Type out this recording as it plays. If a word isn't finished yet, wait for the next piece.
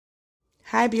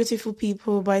Hi, beautiful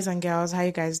people, boys and girls. How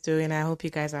you guys doing? I hope you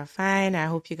guys are fine. I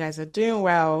hope you guys are doing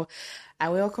well. I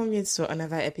welcome you to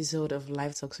another episode of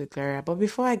Live Talks with Gloria. But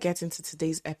before I get into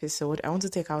today's episode, I want to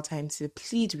take our time to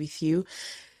plead with you.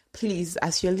 Please,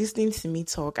 as you're listening to me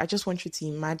talk, I just want you to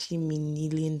imagine me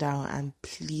kneeling down and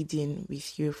pleading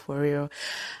with you for real.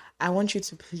 I want you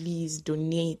to please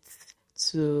donate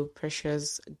to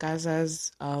Precious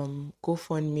Gaza's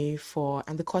GoFundMe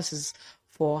and the cause is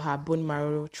for her bone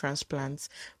marrow transplant.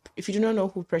 If you do not know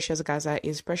who Precious Gaza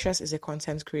is, Precious is a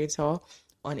content creator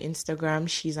on Instagram.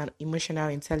 She's an emotional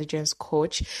intelligence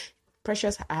coach.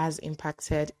 Precious has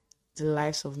impacted the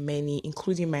lives of many,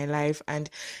 including my life,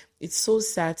 and it's so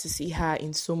sad to see her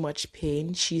in so much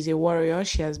pain. She's a warrior.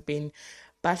 She has been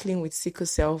battling with sickle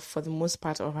cell for the most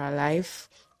part of her life,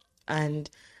 and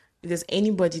if there's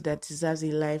anybody that deserves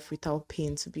a life without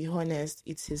pain, to be honest,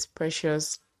 it is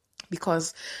Precious,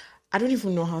 because I don't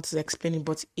even know how to explain it,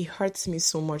 but it hurts me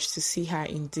so much to see her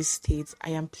in this state. I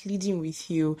am pleading with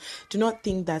you. Do not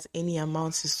think that any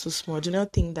amount is too small. Do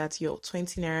not think that your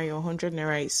 20 naira, your 100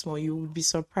 naira is small. You would be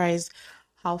surprised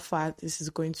how far this is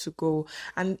going to go.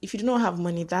 And if you do not have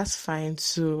money, that's fine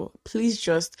too. Please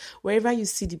just, wherever you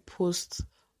see the post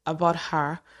about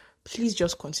her, please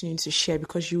just continue to share,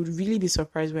 because you would really be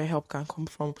surprised where help can come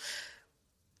from.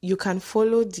 You can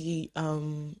follow the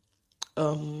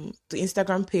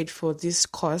Instagram page for this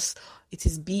course. It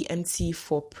is BMT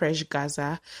for Presh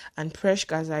Gaza, and Presh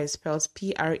Gaza is spelled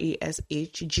Prashgaza.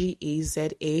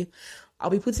 I'll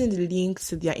be putting the link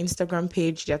to their Instagram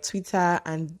page, their Twitter,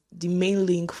 and the main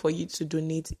link for you to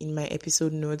donate in my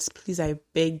episode notes. Please, I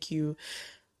beg you.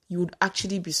 You would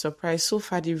actually be surprised. So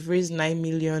far, they've raised 9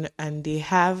 million and they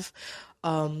have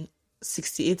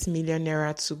 68 million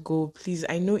naira to go. Please,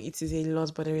 I know it is a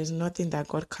lot, but there is nothing that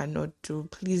God cannot do.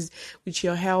 Please, with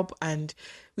your help,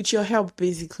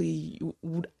 basically, you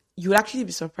would actually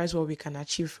be surprised what we can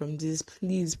achieve from this.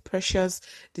 Please, Precious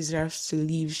deserves to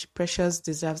live. Precious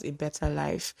deserves a better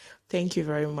life. Thank you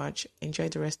very much. Enjoy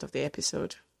the rest of the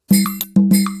episode.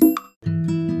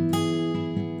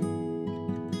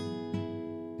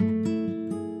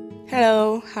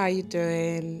 Hello, how you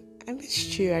doing? I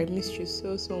missed you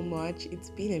so much.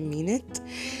 It's been a minute.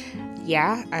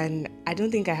 Yeah, and I don't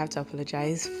think I have to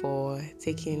apologize for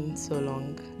taking so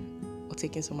long or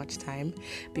taking so much time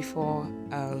before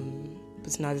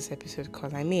putting out this episode,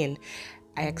 because I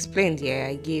explained,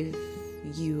 I gave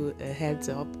you a heads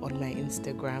up on my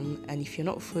Instagram, and if you're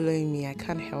not following me, I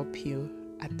can't help you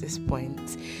at this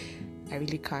point. I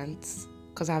really can't,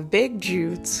 because I've begged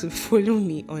you to follow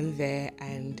me on there,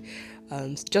 and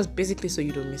just basically so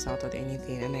you don't miss out on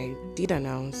anything. And I did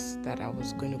announce that I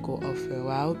was going to go off for a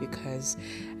while because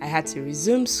I had to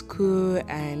resume school,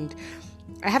 and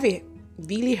I have a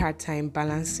really hard time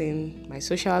balancing my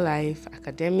social life,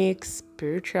 academics,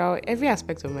 spiritual, every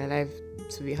aspect of my life.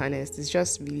 To be honest, it's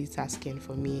just really tasking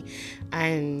for me.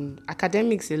 And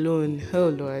academics alone, oh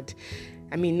Lord,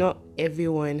 I mean, not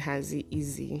everyone has it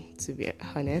easy, to be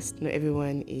honest. Not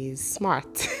everyone is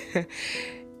smart,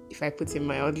 if I put it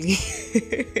mildly.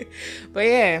 But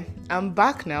yeah, I'm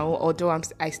back now, although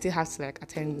I still have to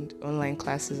attend online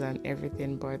classes and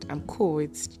everything, but I'm cool.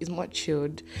 It's more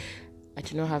chilled. I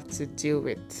do not have to deal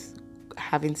with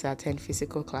having to attend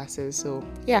physical classes. So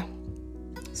yeah.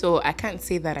 So I can't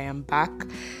say that I am back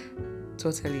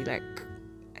totally.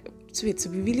 To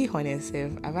be really honest,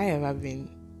 have I ever been?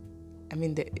 I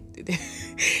mean,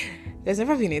 there's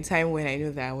never been a time when I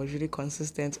know that I was really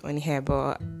consistent on here,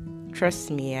 but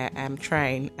trust me, I'm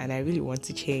trying and I really want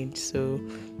to change. So,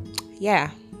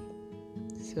 yeah.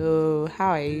 So,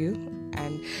 how are you?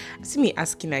 And I see me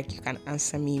asking you can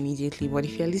answer me immediately, but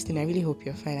if you're listening, I really hope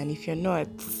you're fine. And if you're not,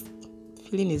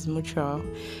 feeling is mutual.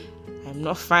 I'm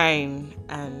not fine.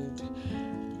 And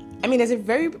I mean, there's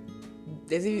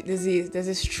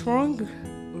a strong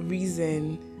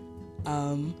reason.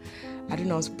 I don't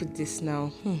know how to put this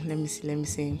now. Let me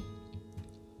see.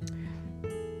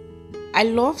 I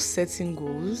love setting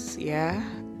goals, yeah,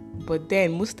 but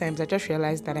then most times I just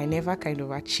realize that I never kind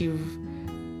of achieve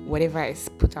whatever I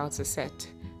put out to set.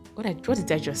 What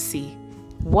did I just say?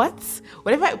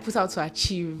 Whatever I put out to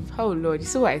achieve. Oh Lord, you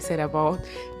see what I said about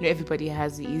everybody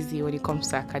has it easy when it comes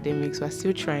to academics. We're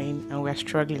still trying and we're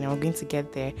struggling and we're going to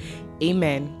get there.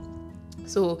 Amen.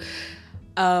 So,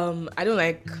 I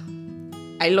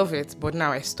love it, but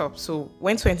now I stopped. So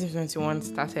when 2021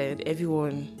 started,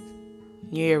 everyone,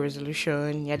 New Year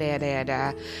resolution, yada yada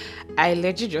yada, I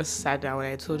legit just sat down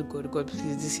and I told God,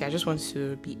 please, this year I just want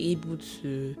to be able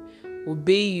to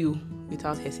obey you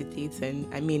without hesitating.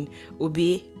 I mean,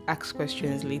 obey, ask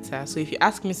questions later. So if you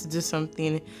ask me to do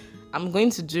something, I'm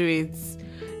going to do it.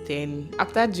 Then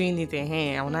after doing it,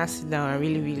 I will not sit down and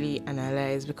really, really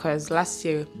analyze, because last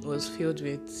year was filled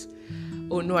with,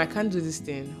 oh no, I can't do this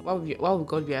thing. Why would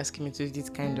God be asking me to do this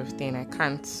kind of thing? I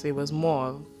can't. So it was more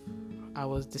of, I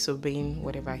was disobeying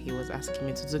whatever he was asking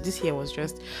me to do. This year was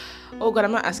just, oh God,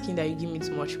 I'm not asking that you give me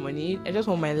too much money. I just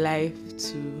want my life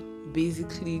to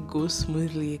basically go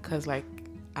smoothly, because like,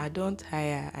 I don't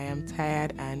tire. I am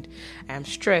tired and I am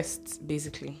stressed,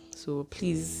 basically. So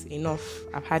please, enough.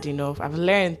 I've had enough. I've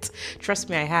learned. Trust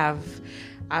me, I have.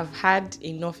 I've had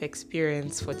enough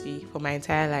experience for my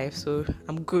entire life. So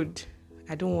I'm good.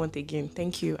 I don't want again.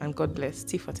 Thank you and God bless.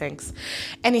 T for thanks.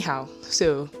 Anyhow,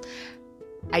 so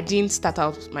I didn't start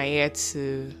out my year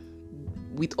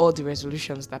with all the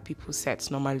resolutions that people set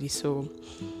normally. So,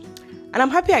 and I'm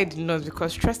happy I did not,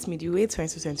 because trust me, the way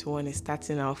 2021 is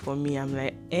starting out for me, I'm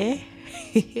like,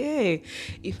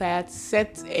 if I had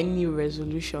set any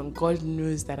resolution, God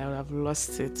knows that I would have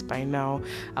lost it by now.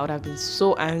 I would have been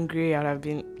so angry. I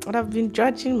would have been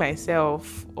judging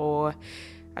myself, or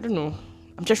I don't know.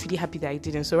 I'm just really happy that I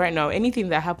didn't. So right now, anything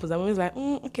that happens, I'm always like,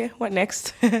 okay, what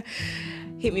next?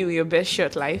 Hit me with your best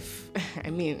shot, life.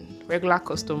 I mean, regular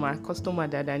customer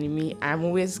that than me. I'm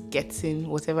always getting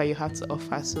whatever you have to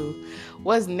offer. So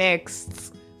what's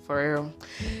next for real?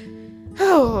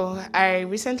 Oh, I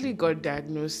recently got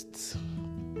diagnosed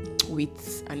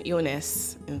with an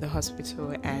illness in the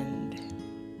hospital, and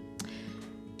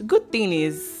the good thing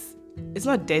is it's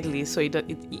not deadly, so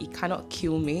it cannot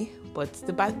kill me. But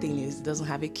the bad thing is it doesn't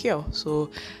have a cure.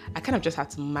 So I kind of just have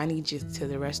to manage it for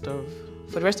the rest of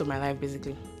my life,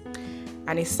 basically.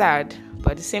 And it's sad,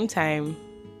 but at the same time,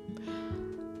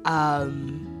 I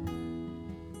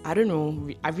don't know.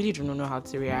 I really don't know how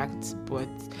to react. But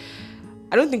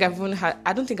I don't think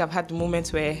I've had the moment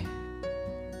where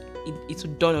it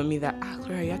would dawn on me that,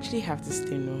 Clara, you actually have this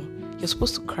thing. No? You're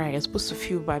supposed to cry. You're supposed to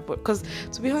feel bad. But because,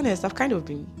 to be honest, I've kind of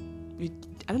been,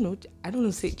 I don't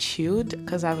know, say chilled,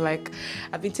 because I've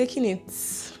been taking it.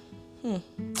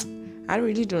 I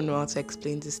really don't know how to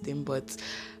explain this thing, but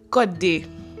God did,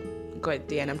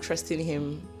 and I'm trusting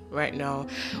Him right now.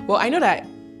 Well, I know that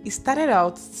it started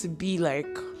out to be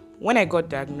like, when I got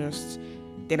diagnosed,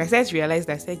 then I started to realize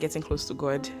that I started getting close to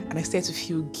God, and I started to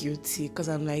feel guilty, because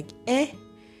I'm like,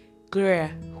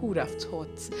 Gloria, who would have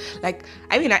thought? Like,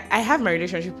 I mean, I have my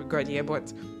relationship with God, yeah,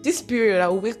 but this period,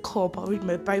 I'll wake up, I'll read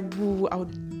my Bible,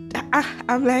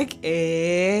 I'm like,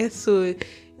 so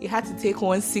you had to take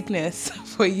one sickness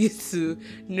for you to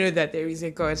know that there is a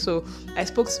God. So I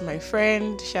spoke to my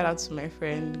friend. Shout out to my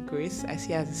friend Grace. I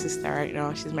see her as a sister right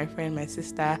now. She's my friend, my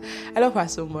sister. I love her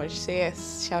so much. So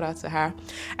yes, shout out to her.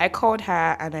 I called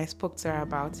her and I spoke to her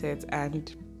about it,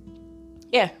 and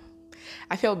yeah,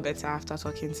 I felt better after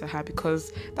talking to her,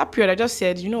 because that period I just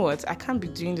said, you know what, I can't be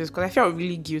doing this, because I felt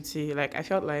really guilty. Like, I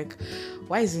felt like,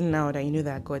 why is it now that you know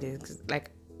that God is,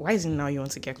 like, why is it now you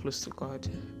want to get close to God?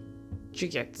 Do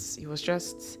you get? It was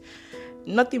just,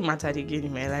 nothing mattered again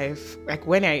in my life. Like,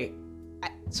 when I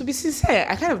to be sincere,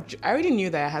 I already knew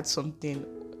that I had something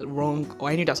wrong, or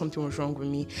I knew that something was wrong with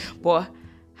me, but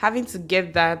having to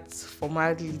get that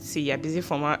formality, yeah, busy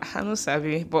formal, I'm not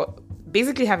savvy, but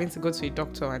basically having to go to a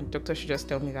doctor, and the doctor should just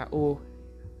tell me that, oh,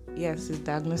 yes, it's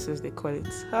diagnosis, they call it.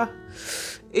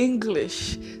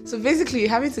 English. So basically,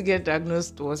 having to get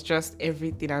diagnosed was just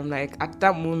everything. I'm like, at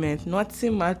that moment,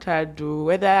 nothing mattered, though.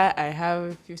 Whether I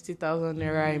have 50,000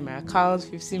 naira in my account,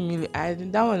 50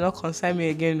 million, that will not concern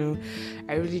me again. No.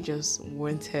 I really just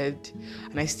wanted,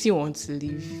 and I still want to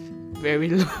live very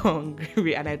long,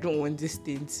 and I don't want this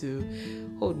thing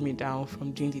to hold me down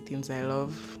from doing the things I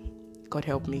love. God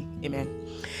help me. Amen.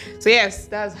 So yes,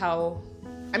 that's how,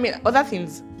 I mean, other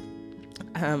things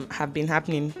have been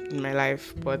happening in my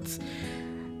life, but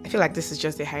I feel like this is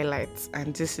just a highlight,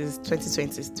 and this is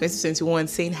 2021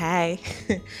 saying hi.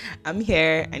 I'm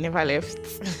here. I never left.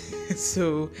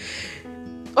 So,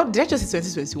 did I just say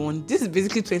 2021? This is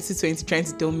basically 2020 trying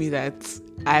to tell me that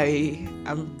I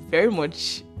am very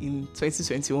much in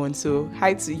 2021. So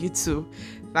hi to you too.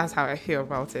 That's how I feel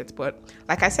about it. But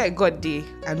like I said, God did,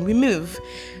 and we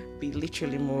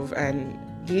literally move. And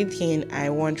the only thing I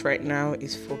want right now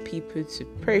is for people to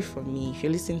pray for me. If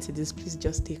you're listening to this, please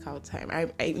just take out time.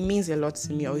 It means a lot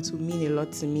to me, or it will mean a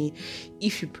lot to me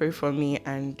if you pray for me.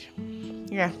 And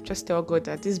yeah, just tell God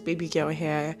that this baby girl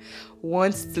here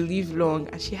wants to live long,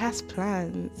 and she has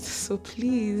plans. So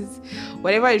please,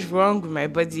 whatever is wrong with my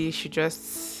body, she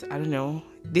just, I don't know.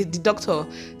 The doctor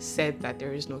said that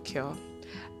there is no cure.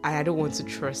 I don't want to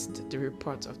trust the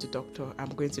report of the doctor. I'm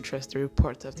going to trust the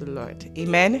report of the Lord.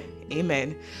 Amen.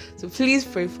 Amen. So please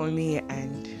pray for me.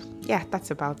 And yeah,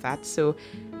 that's about that. So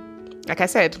like I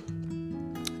said,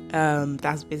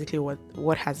 That's basically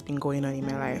what has been going on in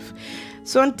my life.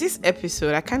 So on this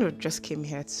episode, I kind of just came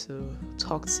here to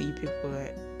talk to you people.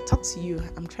 Talk to you.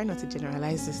 I'm trying not to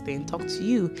generalize this thing. Talk to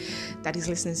you that is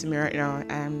listening to me right now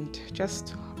and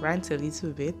just rant a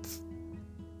little bit.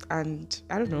 And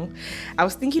I don't know, I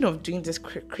was thinking of doing this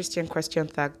Christian question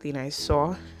tag thing I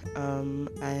saw,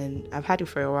 and I've had it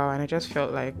for a while, and I just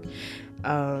felt like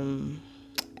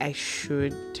I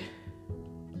should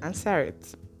answer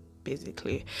it,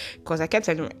 basically, because I've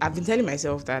been telling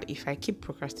myself that if I keep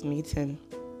procrastinating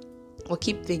or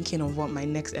keep thinking of what my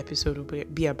next episode will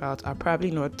be about, I'll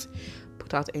probably not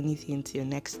put out anything till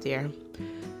next year.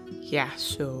 Yeah,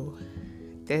 so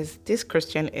there's this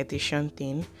Christian edition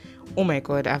thing. Oh my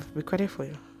god, I've recorded for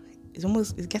you. It's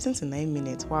getting to 9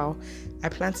 minutes. Wow. I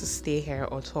plan to stay here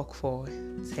or talk for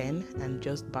 10 and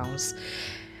just bounce.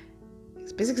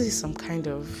 It's basically some kind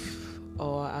of,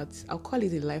 or I'll call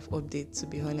it a life update, to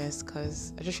be honest,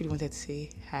 because I just really wanted to say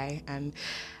hi, and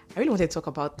I really wanted to talk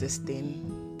about this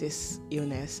thing, this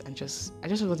illness, and I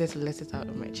just wanted to let it out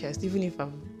of my chest, even if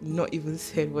I've not even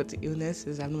said what the illness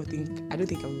is. I don't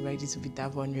think I'm ready to be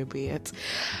that vulnerable yet.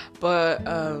 But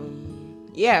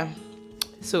yeah.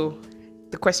 So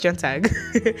the question tag.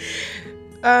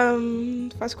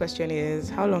 First question is,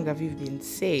 how long have you been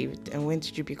saved, and when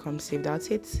did you become saved? I'll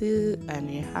say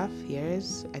 2.5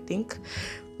 years, I think.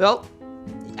 Well,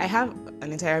 I have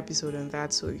an entire episode on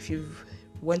that, so if you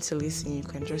want to listen, you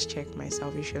can just check my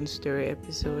salvation story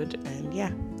episode, and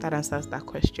yeah, that answers that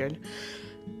question.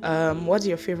 What's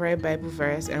your favorite Bible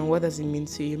verse, and what does it mean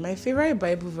to you? My favorite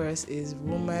Bible verse is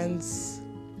Romans.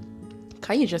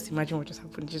 Can you just imagine what just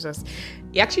happened? Jesus,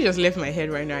 it actually just left my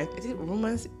head right now. Is it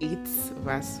Romans 8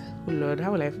 verse? Oh Lord,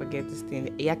 how will I forget this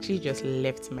thing? It actually just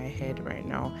left my head right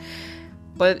now.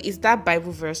 But it's that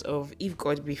Bible verse of, if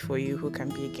God be for you, who can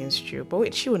be against you? But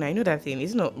wait, Shuna, I know that thing.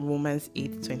 It's not Romans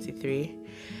 8:23.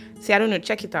 See, I don't know.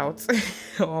 Check it out.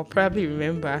 I'll probably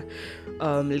remember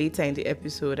later in the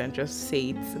episode and just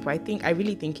say it. But I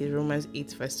really think it's Romans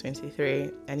 8 verse 23,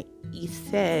 and it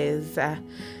says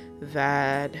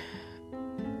that.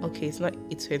 Okay, it's not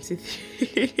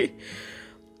 8:23.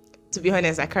 To be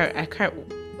honest, I can't.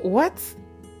 What?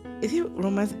 Is it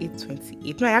Romans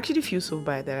 8:28? No, I actually feel so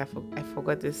bad that I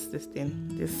forgot this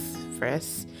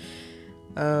verse.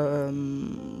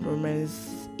 Romans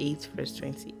 8 verse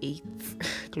 28.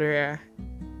 Gloria.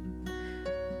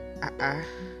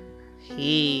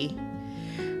 Hey,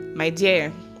 my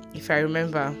dear, if I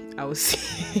remember, I will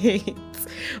say it.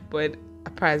 But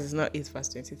apart, it's not 8 verse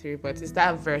 23, but it's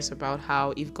that verse about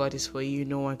how if God is for you,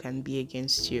 no one can be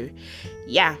against you.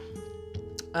 Yeah.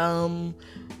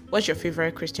 What's your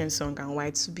favorite Christian song and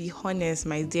why? To be honest,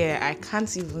 my dear, I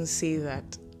can't even say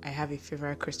that I have a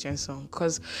favorite Christian song,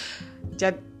 because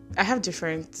I have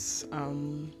different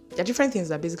things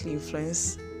that basically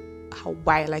influence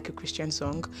why I like a Christian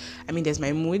song. I mean, there's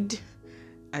my mood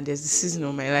and there's the season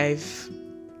of my life.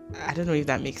 I don't know if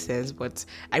that makes sense, but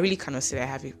I really cannot say that I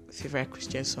have a favorite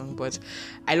Christian song. But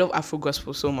I love Afro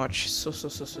gospel so much, so.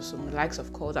 The likes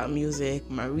of Call That Music,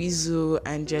 Marizu,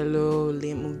 Angelo,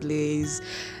 Lemu Blaze,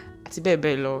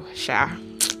 Atibebelo, Sha.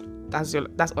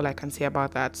 That's all I can say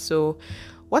about that. So,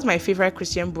 what's my favorite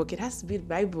Christian book? It has to be the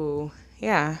Bible.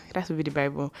 Yeah, it has to be the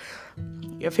Bible.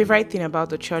 Your favorite thing about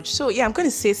the church? So yeah, I'm going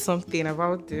to say something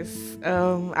about this.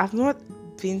 I've not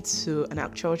been to an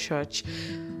actual church,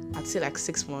 I'd say like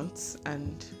 6 months,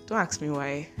 and don't ask me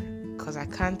why, because I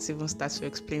can't even start to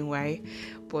explain why.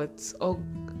 But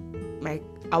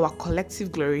our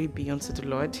collective glory be unto the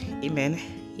Lord. Amen.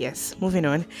 Yes, moving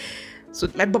on. So,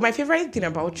 but my favorite thing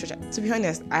about church, to be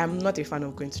honest, I am not a fan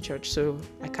of going to church, so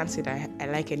I can't say that I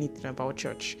like anything about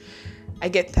church. I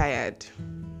get tired.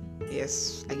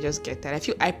 Yes, I just get tired.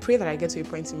 I pray that I get to a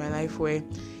point in my life where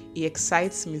it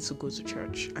excites me to go to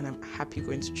church, and I'm happy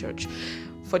going to church.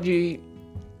 For the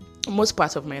most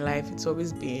part of my life, it's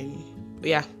always been,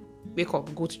 wake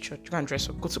up, go to church, you can't dress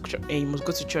up, go to church, and you must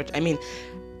go to church. I mean,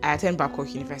 I attend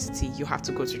Babcock University, you have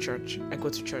to go to church. I go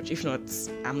to church. If not,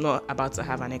 I'm not about to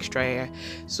have an extra year.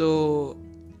 So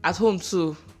at home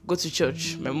too, go to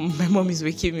church. My mom is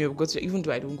waking me up, go to, even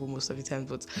though I don't go most of the time,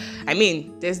 but I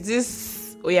mean, there's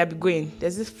this, be going,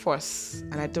 there's this force,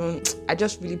 and I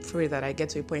just really pray that I get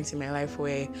to a point in my life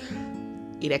where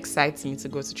it excites me to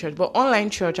go to church. But online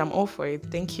church, I'm all for it.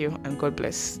 Thank you, and God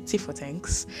bless. T for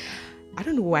thanks. I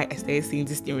don't know why I started seeing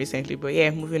this thing recently, but yeah,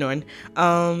 moving on.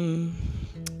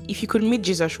 If you could meet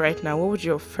Jesus right now, what would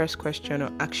your first question or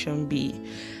action be?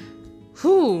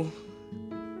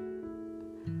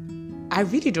 I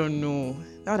really don't know.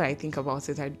 Now that I think about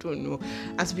it, I don't know.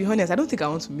 And to be honest, I don't think I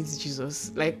want to meet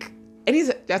Jesus. Like,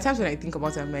 there are times when I think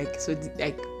about it, I'm like, so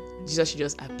Jesus should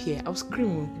just appear, I'll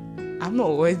scream, I'm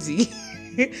not worthy.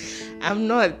 I'm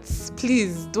not.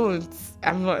 Please don't.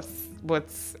 I'm not.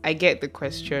 But I get the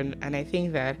question, and I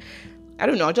think that I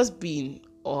don't know. I'll just be in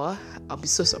awe. I'll be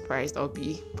so surprised. I'll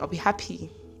be happy.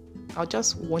 I'll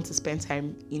just want to spend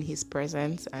time in His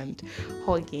presence and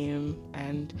hug Him,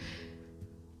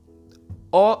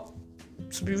 or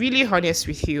to be really honest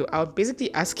with you, I'll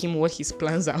basically ask Him what His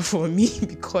plans are for me,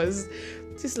 because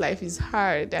this life is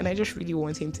hard and I just really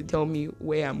want Him to tell me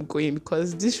where I'm going,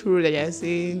 because this road that you're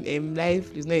saying,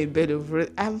 life is not a bed of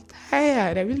roses. I'm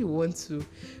tired. I really want to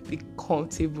be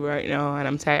comfortable right now, and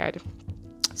I'm tired.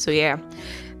 So yeah,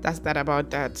 that's that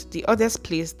about that. The others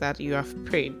place that you have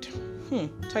prayed.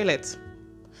 Toilet.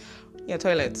 Yeah,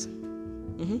 toilet.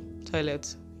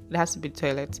 Toilet. It has to be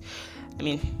toilet. I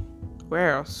mean,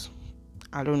 where else?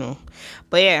 I don't know.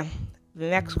 But yeah, the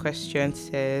next question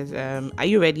says, are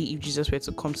you ready if Jesus were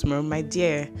to come tomorrow? My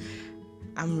dear,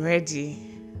 I'm ready.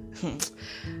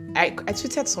 I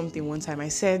tweeted something one time. I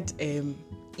said,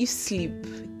 if sleep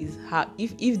is how,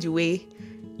 if the way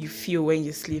you feel when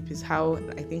you sleep is how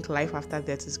I think life after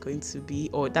death is going to be,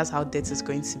 or that's how death is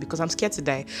going to be, because I'm scared to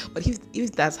die. But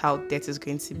if that's how death is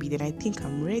going to be, then I think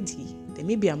I'm ready. Then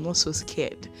maybe I'm not so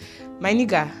scared. My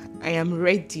nigga, I am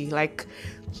ready. Like,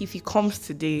 if He comes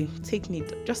today,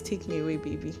 just take me away,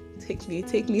 baby.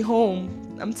 Take me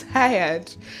home. I'm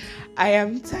tired. I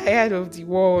am tired of the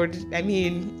world. I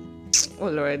mean, oh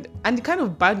Lord. And the kind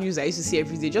of bad news I used to see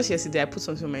every day. Just yesterday, I put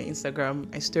something on my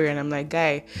Instagram, my story, and I'm like,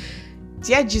 guy,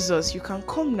 dear Jesus, you can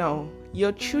come now.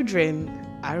 Your children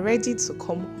are ready to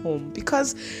come home.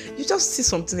 Because you just see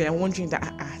something and you're wondering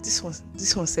that this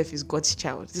one self is God's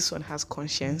child. This one has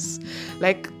conscience.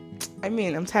 Like, I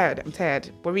mean, I'm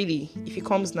tired. But really, if He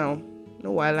comes now,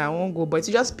 no while I won't go. But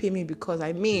you just pay me, because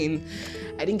I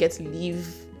didn't get to live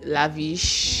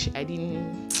lavish. I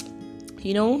didn't,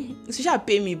 you should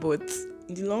pay me, but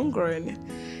in the long run,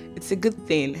 it's a good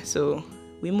thing. So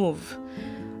we move.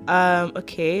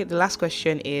 Okay, the last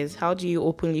question is, how do you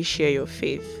openly share your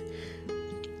faith?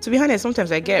 To be honest,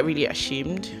 sometimes I get really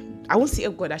ashamed. I won't say,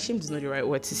 oh God, ashamed is not the right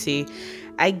word to say.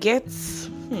 I get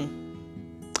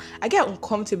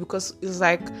uncomfortable, because it's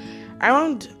like I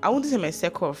won't say my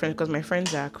circle of friends, because my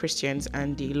friends are Christians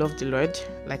and they love the Lord,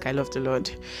 like I love the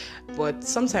Lord. But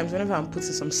sometimes whenever I'm put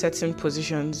in some certain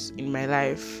positions in my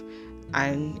life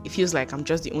and it feels like I'm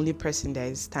just the only person that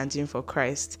is standing for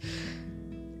Christ,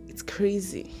 it's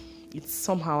crazy. It's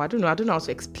somehow, I don't know how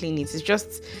to explain it. It's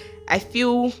just, I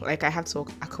feel like I have to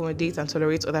accommodate and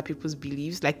tolerate other people's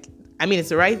beliefs. Like, I mean, it's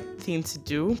the right thing to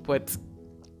do, but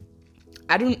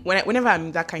whenever I'm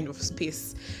in that kind of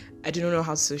space, I do not know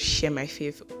how to share my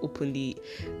faith openly.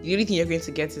 The only thing you're going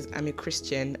to get is, I'm a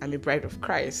Christian, I'm a bride of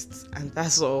Christ, and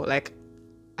that's all. Like,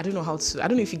 I don't know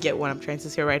if you get what I'm trying to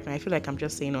say right now. I feel like I'm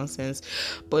just saying nonsense,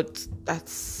 but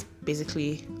that's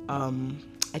basically,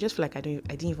 I just feel like I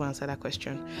didn't even answer that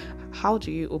question. How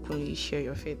do you openly share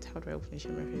your faith? How do I openly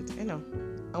share my faith?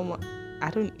 I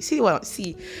don't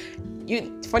see.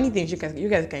 You funny things, you guys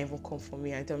can even come for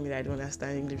me and tell me that I don't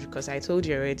understand English, because I told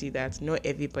you already that not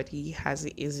everybody has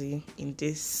it easy in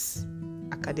this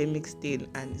academic state,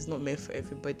 and it's not meant for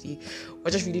everybody.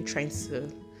 We're just really trying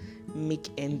to make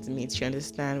ends meet, you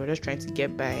understand? We're just trying to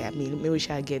get by. I mean, maybe we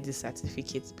shall get this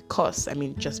certificate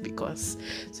just because.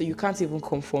 So you can't even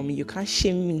come for me. You can't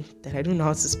shame me that I don't know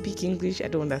how to speak English. I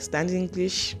don't understand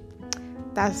English.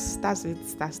 That's it.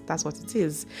 That's what it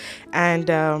is. And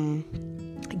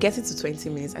get it to 20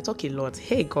 minutes. I talk a lot.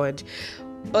 Hey God.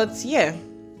 But yeah.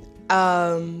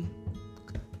 I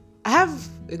have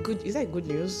is that good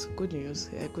news? Good news.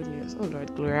 Yeah, good news. Oh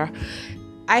Lord, Gloria.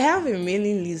 I have a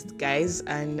mailing list, guys,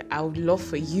 and I would love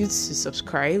for you to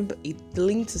subscribe. The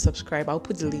link to subscribe, I'll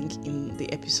put the link in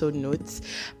the episode notes.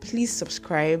 Please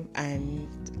subscribe, and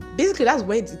basically that's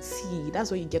where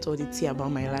you get all the tea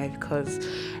about my life, because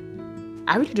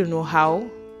I really don't know how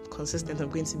consistent I'm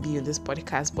going to be in this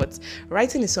podcast, but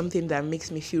writing is something that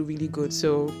makes me feel really good,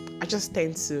 so I just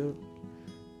tend to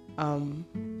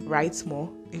write more,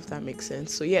 if that makes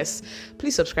sense. So yes,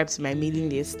 please subscribe to my mailing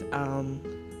list.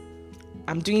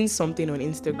 I'm doing something on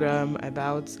Instagram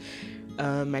about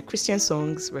my Christian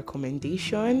songs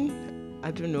recommendation. I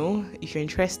don't know. If you're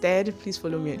interested, please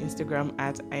follow me on Instagram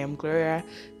at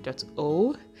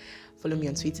iamgloria.o. Follow me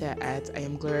on Twitter at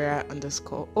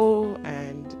iamgloria_o.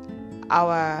 And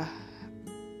our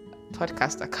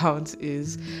podcast account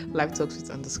is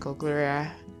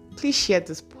livetalks_Gloria. Please share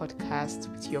this podcast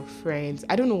with your friends.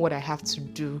 I don't know what I have to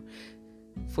do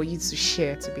for you to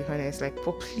share, to be honest,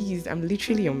 but please, I'm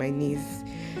literally on my knees.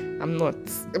 I'm not,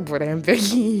 but I am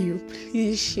begging you,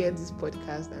 please share this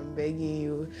podcast. I'm begging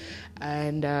you.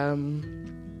 And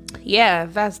Yeah,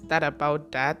 that's that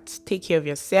about that. Take care of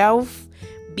yourself.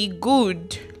 Be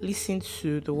good. Listen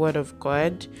to the word of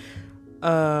God.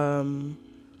 Um,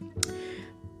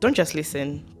 don't just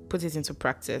listen. Put it into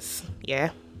practice.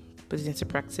 Yeah, put it into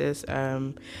practice.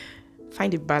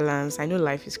 Find a balance. I know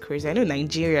life is crazy. I know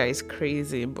Nigeria is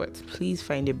crazy, but please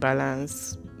find a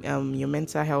balance. Your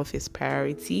mental health is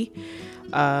priority.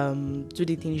 Do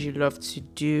the things you love to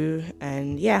do,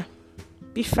 and yeah,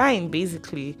 be fine.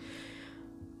 Basically,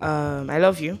 I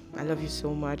love you. I love you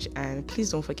so much, and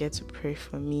please don't forget to pray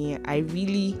for me. I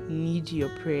really need your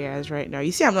prayers right now.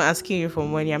 You see, I'm not asking you for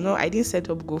money. I didn't set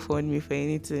up GoFundMe for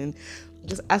anything. I'm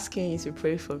just asking you to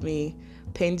pray for me,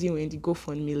 pending when the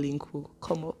GoFundMe link will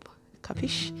come up.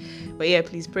 Capish? But yeah,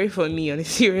 please pray for me. On a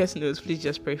serious note, please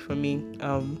just pray for me.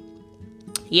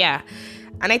 Yeah,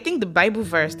 and I think the Bible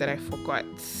verse that I forgot.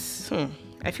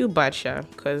 I feel bad, Sha,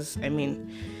 because me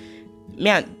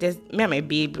and my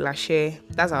babe Lashe,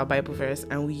 that's our Bible verse,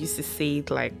 and we used to say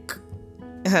it like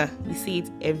we say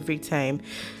it every time.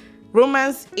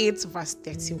 Romans 8 verse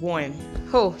 31.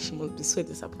 Oh, she must be so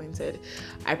disappointed.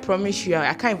 I promise you,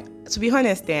 I can't, to be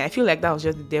honest, I feel like that was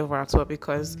just the devil at all,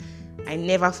 because I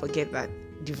never forget that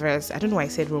the verse. I don't know why I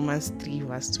said Romans 3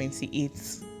 verse 28.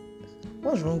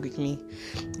 What's wrong with me?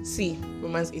 See,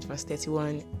 Romans 8 verse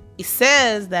 31. It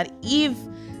says that if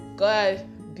God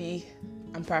be,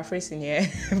 I'm paraphrasing here,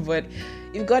 but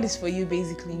if God is for you,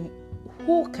 basically,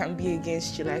 who can be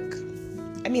against you?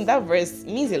 That verse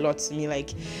means a lot to me.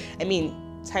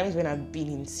 Times when I've been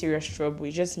in serious trouble,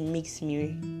 it just makes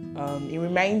me, it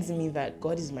reminds me that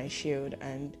God is my shield,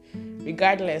 and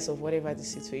regardless of whatever the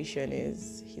situation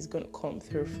is, He's going to come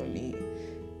through for me.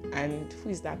 And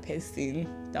who is that person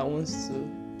that wants to,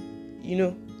 do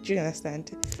you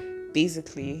understand?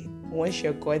 Basically, once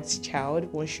you're God's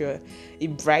child, once you're a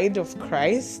bride of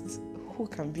Christ, who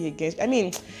can be against?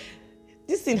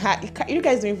 This thing, you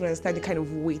guys don't even understand the kind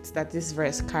of weight that this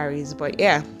verse carries. But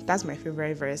yeah, that's my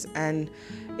favorite verse. And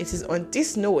it is on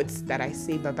this note that I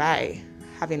say bye-bye.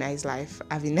 Have a nice life.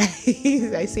 I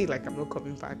say it like I'm not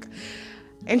coming back.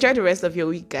 Enjoy the rest of your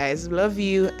week, guys. Love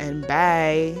you and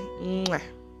bye. Mwah.